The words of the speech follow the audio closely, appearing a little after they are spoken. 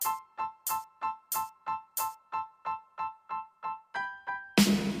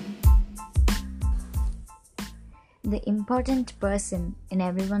The important person in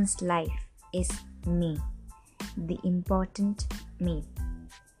everyone's life is me. The important me.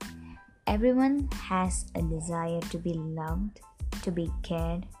 Everyone has a desire to be loved, to be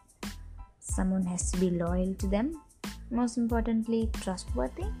cared. Someone has to be loyal to them. Most importantly,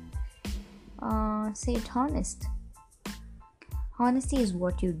 trustworthy. Say it honest. Honesty is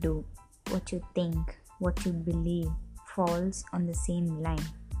what you do, what you think, what you believe falls on the same line.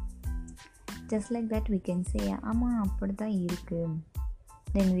 Just like that we can say, ஆமா அப்படிதான் இருக்கு.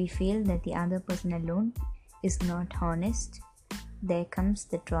 Then we feel that the other person alone is not honest. There comes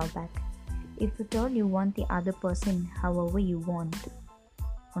the drawback. If at all you want the other person however you want,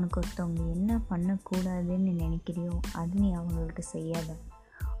 உனக்கு ஒருத்தவங்க என்ன பண்ணக்கூடாதுன்னு நினைக்கிறியோ அது நீ அவங்களுக்கு செய்யாத.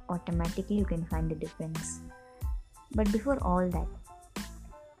 Automatically you can find the difference. But before all that,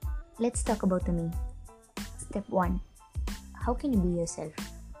 let's talk about the me. Step 1. How can you be yourself?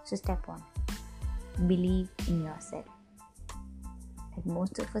 So step 1. Believe in yourself. Like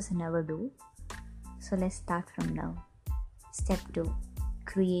most of us never do. So let's start from now. Step 2.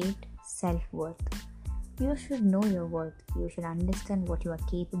 Create self-worth. You should know your worth. You should understand what you are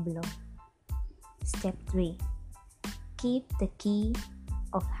capable of. Step 3. Keep the key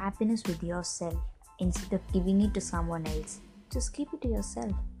of happiness with yourself instead of giving it to someone else. Just keep it to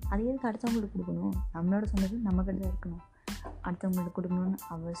yourself. அது எதுக்கு அடுத்தவங்களுக்கு கொடுக்கணும்? நம்மளோட சந்தோஷம் நம்மக்கிட்ட தான் இருக்கணும். அடுத்தவங்களுக்கு கொடுக்கணும்னு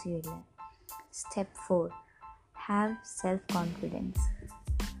அவசியம் இல்லை. Step 4. Have self-confidence.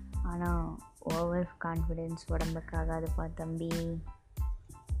 ஆனால் ஓவர் கான்ஃபிடென்ஸ் உடம்புக்கு ஆகாதுப்பா தம்பி.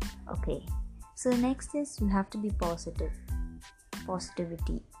 Okay. So next is you have to be positive.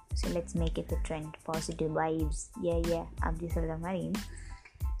 Positivity. So let's make it a trend. Positive vibes. Yeah. அப்படி சொல்கிற மாதிரி.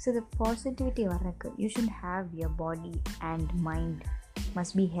 So the positivity வரக்கு you should have your body and mind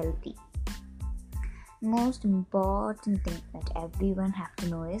must be healthy. Most important thing that everyone have to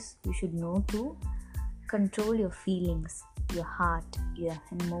know is you should know to control your feelings, your heart, your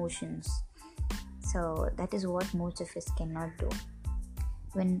emotions. So that is what most of us cannot do.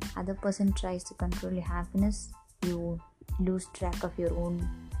 When other person tries to control your happiness, you lose track of your own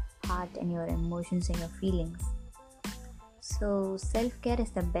heart and your emotions and your feelings. So self-care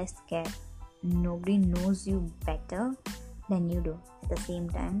is the best care. Nobody knows you better than you do. At the same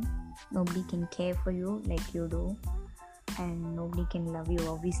time, nobody can care for you like you do, and nobody can love you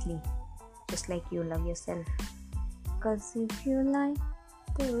obviously just like you love yourself. Cause if you like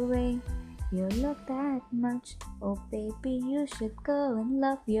the way you look that much, oh baby, you should go and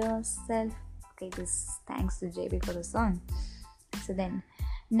love yourself. Okay, this thanks to JB for the song. So then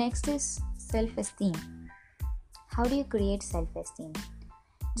next is self-esteem. How do you create self-esteem?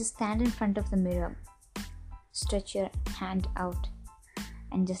 Just stand in front of the mirror, stretch your hand out,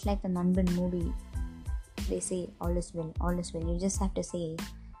 and just like the Nanban movie, they say all is well, all is well. You just have to say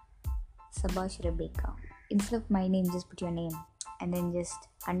Sabash Rebecca. Instead of my name, just put your name, and then just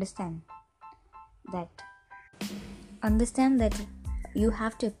understand that you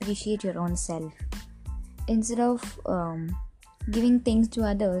have to appreciate your own self. Instead of giving things to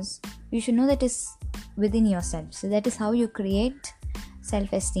others, you should know that is within yourself. So that is how you create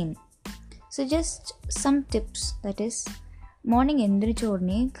self-esteem. So just some tips, that is morning எந்திரிச்ச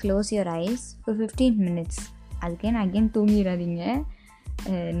உடனே close your eyes for 15 minutes. அதுக்கே நான் again தூங்கிடாதீங்க,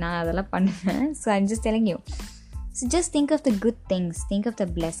 நான் அதெல்லாம் பண்ணுவேன். So I'm just telling you. So just think of the good things, think of the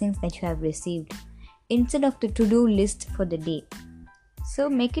blessings that you have received instead of the to-do list for the day. So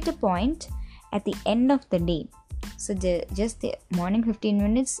make it a point at the end of the day. So just the morning 15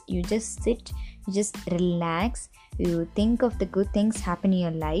 minutes, you just sit, you just relax, you think of the good things happen in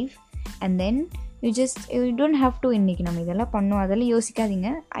your life, and then you don't have to இன்னைக்கு நம்ம இதெல்லாம் பண்ணோம் அதெல்லாம் யோசிக்காதீங்க.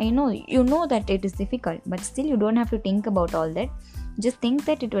 I know you know that it is difficult, but still you don't have to think about all that. Just think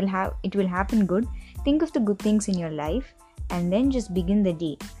that it will happen good. Think of the good things in your life and then just begin the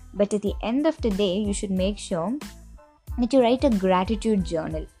day. But at the end of the day, you should make sure that you write a gratitude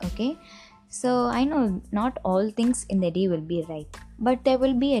journal. Okay, so I know not all things in the day will be right, but there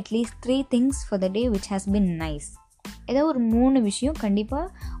will be at least 3 things for the day which has been nice. ஏதோ ஒரு 3 விஷயம்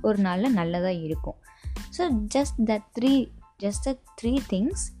கண்டிப்பாக ஒரு நாளில் நல்லதாக இருக்கும். So just the 3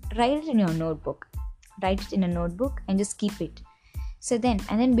 things, write it in your notebook. Write it in a notebook and just keep it. So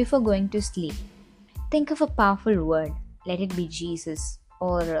then before going to sleep, think of a powerful word. Let it be Jesus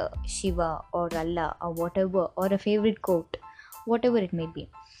or Shiva or Allah or whatever, or a favorite quote, whatever it may be.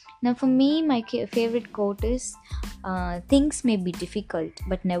 Now for me, my favorite quote is things may be difficult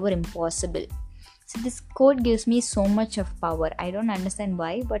but never impossible. So this quote gives me so much of power. I don't understand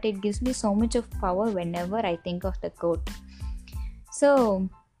why, but it gives me so much of power whenever I think of the quote. So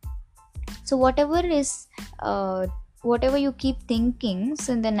whatever is whatever you keep thinking,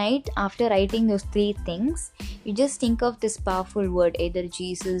 so in the night after writing those three things, you just think of this powerful word, either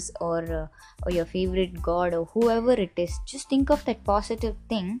Jesus or your favorite God or whoever it is. Just think of that positive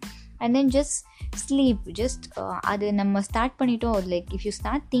thing and then just sleep. Just அது நம்ம start பண்ணிட்டோம். Like if you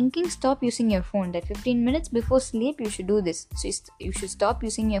start thinking, stop using your phone. That 15 minutes before sleep you should do this. So you should stop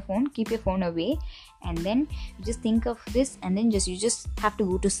using your phone, keep your phone away, and then you just think of this, and then you just have to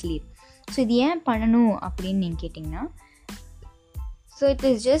go to sleep. So இது ஏன் பண்ணணும் அப்படின்னு நீங்கள் கேட்டிங்கன்னா, so it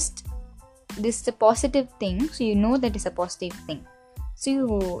is just this a positive thing, so you know that is a positive thing. So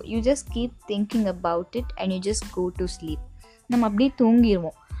you just keep thinking about it and you just go to sleep. நம்ம அப்படியே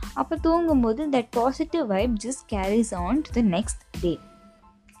தூங்கிடுவோம். அப்போ தூங்கும்போது that positive vibe just carries on to the next day.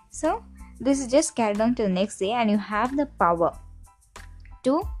 So this is just carried on to the next day, and you have the power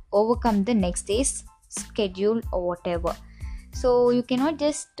to overcome the next day's schedule or whatever. So you cannot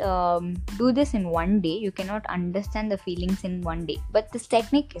just do this in one day. You cannot understand the feelings in one day, but this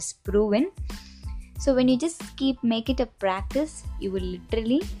technique is proven. So when you just make it a practice, you will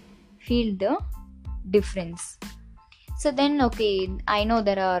literally feel the difference. So then, okay, I know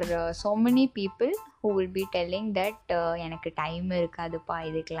there are so many people who will be telling that எனக்கு time இருக்காதுப்பா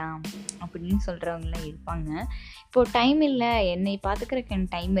இதுக்கெலாம் அப்படின்னு சொல்கிறவங்களாம் இருப்பாங்க. இப்போது time இல்லை, என்னை பார்த்துக்கிறதுக்கு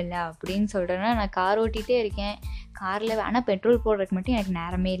எனக்கு டைம் இல்லை அப்படின்னு சொல்கிறேன்னா, நான் கார் ஓட்டிகிட்டே இருக்கேன், காரில் ஆனால் பெட்ரோல் போடுறதுக்கு மட்டும் எனக்கு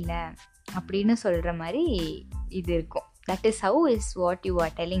நேரமே இல்லை அப்படின்னு சொல்கிற மாதிரி இது இருக்கும். That is how is what you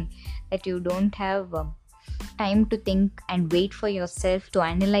are telling, that you don't have time to think and wait for yourself to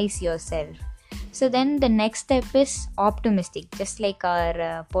analyze yourself. So then the next step is optimistic, just like our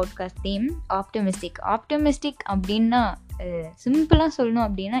podcast theme, optimistic அப்படின்னா சிம்பிளாக சொல்லணும்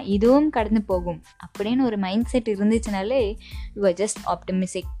அப்படின்னா இதுவும் கடந்து போகும் அப்படின்னு ஒரு mind set இருந்துச்சுனாலே you are just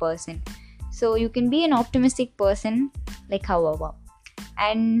optimistic person. So you can be an optimistic person like however.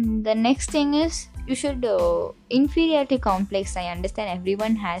 And the next thing is you should inferiority complex. I understand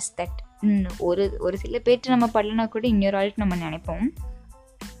everyone has that. ஒரு சில பேர்ட்டு நம்ம படலனா கூட இன்னொரு ஆளுக்கு நம்ம நினைப்போம்.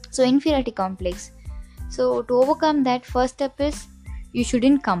 So inferiority complex. So to overcome that, first step is you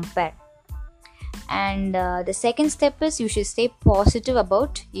shouldn't compare, and the second step is you should stay positive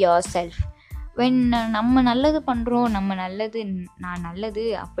about yourself. When நம்ம நல்லது பண்ணுறோம், நான் நல்லது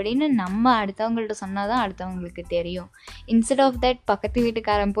அப்படின்னு நம்ம அடுத்தவங்கள்ட்ட சொன்னால் தான் அடுத்தவங்களுக்கு தெரியும். இன்ஸ்டெட் ஆஃப் தட் பக்கத்து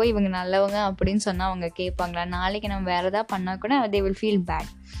வீட்டுக்காரன் போய் இவங்க நல்லவங்க அப்படின்னு சொன்னால் அவங்க கேட்பாங்களா? நாளைக்கு நம்ம வேறு எதாவது பண்ணால் கூட they will feel bad.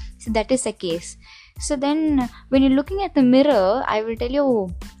 So that is the case. So then when you're looking at the mirror, I will tell you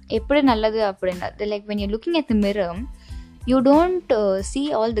எப்படி நல்லது அப்படின்னா, like when you're looking at the mirror, you don't see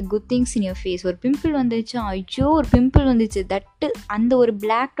all the good things in your face. ஒரு pimple வந்துச்சு, ஐயோ ஒரு pimple வந்துச்சு, தட்டு அந்த ஒரு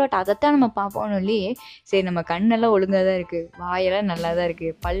பிளாக் டாட், அதைத்தான் நம்ம பார்ப்போம் இல்லையே. சரி நம்ம கண்ணெல்லாம் ஒழுங்காக தான் இருக்குது, வாயெல்லாம் நல்லா தான்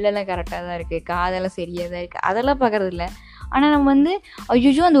இருக்குது, பல்லெல்லாம் கரெக்டாக தான் இருக்குது, காதெல்லாம் சரியாக தான் இருக்குது, அதெல்லாம் பார்க்குறது இல்லை. ஆனால் நம்ம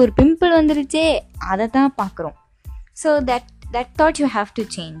ஐயோ அந்த ஒரு பிம்பிள் வந்துருச்சே அதை தான் பார்க்குறோம். So that thought you have to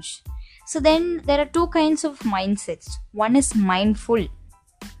change. So then there are two kinds of mindsets. One is mindful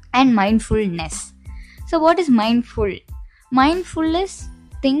and mindfulness. So what is mindful? Mindful is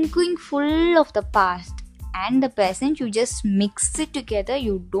thinking full of the past and the present. You just mix it together.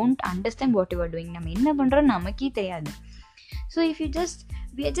 You don't understand what you are doing. நம்ம என்ன பண்றோம் நமக்கே தெரியாது. So if we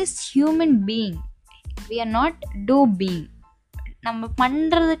are just human being. We are not do being. நம்ம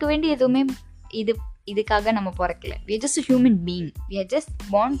பண்றதுக்கு வேண்டி எதுவுமே இதுக்காக நம்ம பிறக்கல. We are just a human being. We are just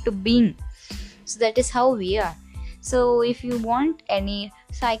born to being. So that is how we are. So if you want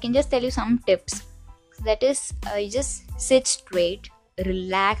so I can just tell you some tips. So that is you just sit straight,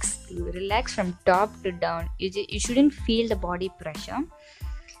 relax from top to down. You shouldn't feel the body pressure.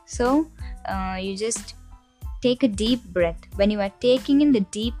 So you just take a deep breath. When you are taking in the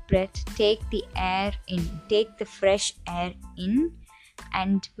deep breath, take the air in, take the fresh air in,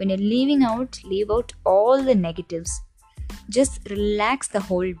 and when you're leaving out, leave out all the negatives. Just relax the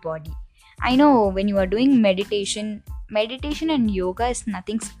whole body. I know when you are doing meditation and yoga is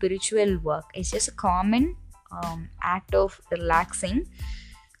nothing spiritual work. It's just a common act of relaxing.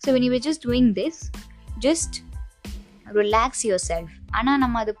 So when you were just doing this, just relax yourself. Ana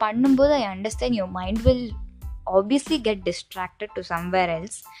nama adu pannumbodhu I understand your mind will obviously get distracted to somewhere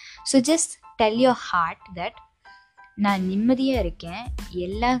else. So just tell your heart that நான் நிம்மதியாக இருக்கேன்,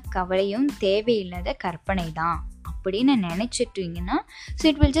 எல்லா கவலையும் தேவையில்லாத கற்பனை தான் அப்படின்னு நினச்சிட்டிங்கன்னா, so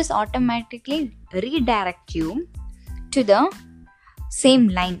it will just automatically redirect you to the same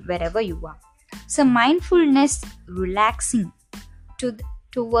line wherever you are. So mindfulness, relaxing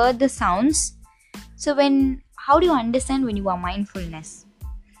toward the sounds. So how do you understand when you are mindfulness?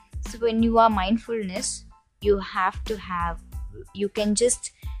 So when you are mindfulness, you can just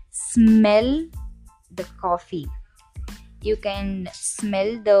smell the coffee. You can smell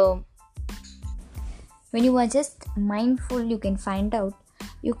When you are just mindful, you can find out,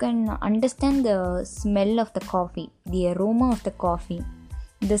 you can understand the smell of the coffee, the aroma of the coffee,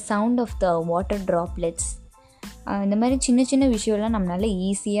 the sound of the water droplets. இந்த மாதிரி சின்ன சின்ன விஷயம்லாம் நம்மளால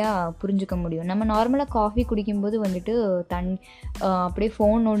ஈஸியாக புரிஞ்சுக்க முடியும். நம்ம நார்மலாக காஃபி குடிக்கும்போது வந்துட்டு அப்படியே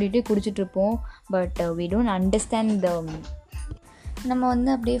ஃபோன் ஓடிட்டு குடிச்சிட்ருப்போம். பட் வி டோன்ட் அண்டர்ஸ்டாண்ட் நம்ம வந்து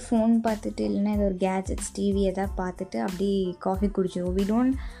அப்படியே ஃபோன் பார்த்துட்டு இல்லைன்னா ஏதோ ஒரு கேஜெட்ஸ் டிவி எதாவது பார்த்துட்டு அப்படியே காஃபி குடிச்சிடுவோம். வி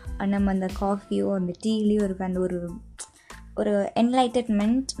டோன்ட் நம்ம அந்த காஃபியோ அந்த டீலேயோ இருக்க அந்த ஒரு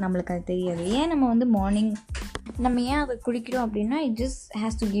என்லைட்டன்மெண்ட் நம்மளுக்கு அது தெரியாது. ஏன் நம்ம வந்து மார்னிங் நம்ம ஏன் அதை குடிக்கிறோம் அப்படின்னா, it just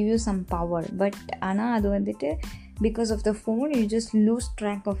has to give you some power. But ஆனால் அது வந்துட்டு because of the phone you just lose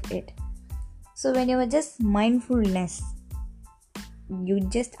track of it. So when you are just mindfulness, you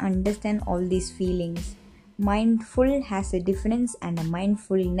just understand all these feelings. Mindful has a difference and a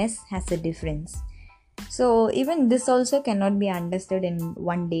mindfulness has a difference. So even this also cannot be understood in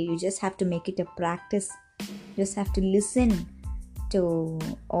one day. You just have to make it a practice. You just have to listen to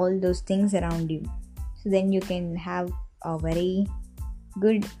all those things around you. So then you can have a very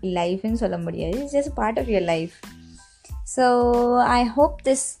good life in Solombadia. It's just a part of your life. So I hope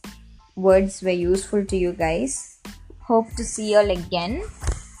these words were useful to you guys. Hope to see you all again.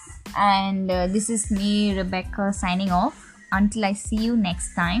 And this is me, Rebecca, signing off. Until I see you next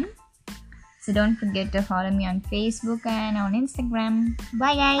time. So don't forget to follow me on Facebook and on Instagram.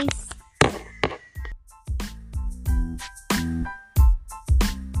 Bye guys.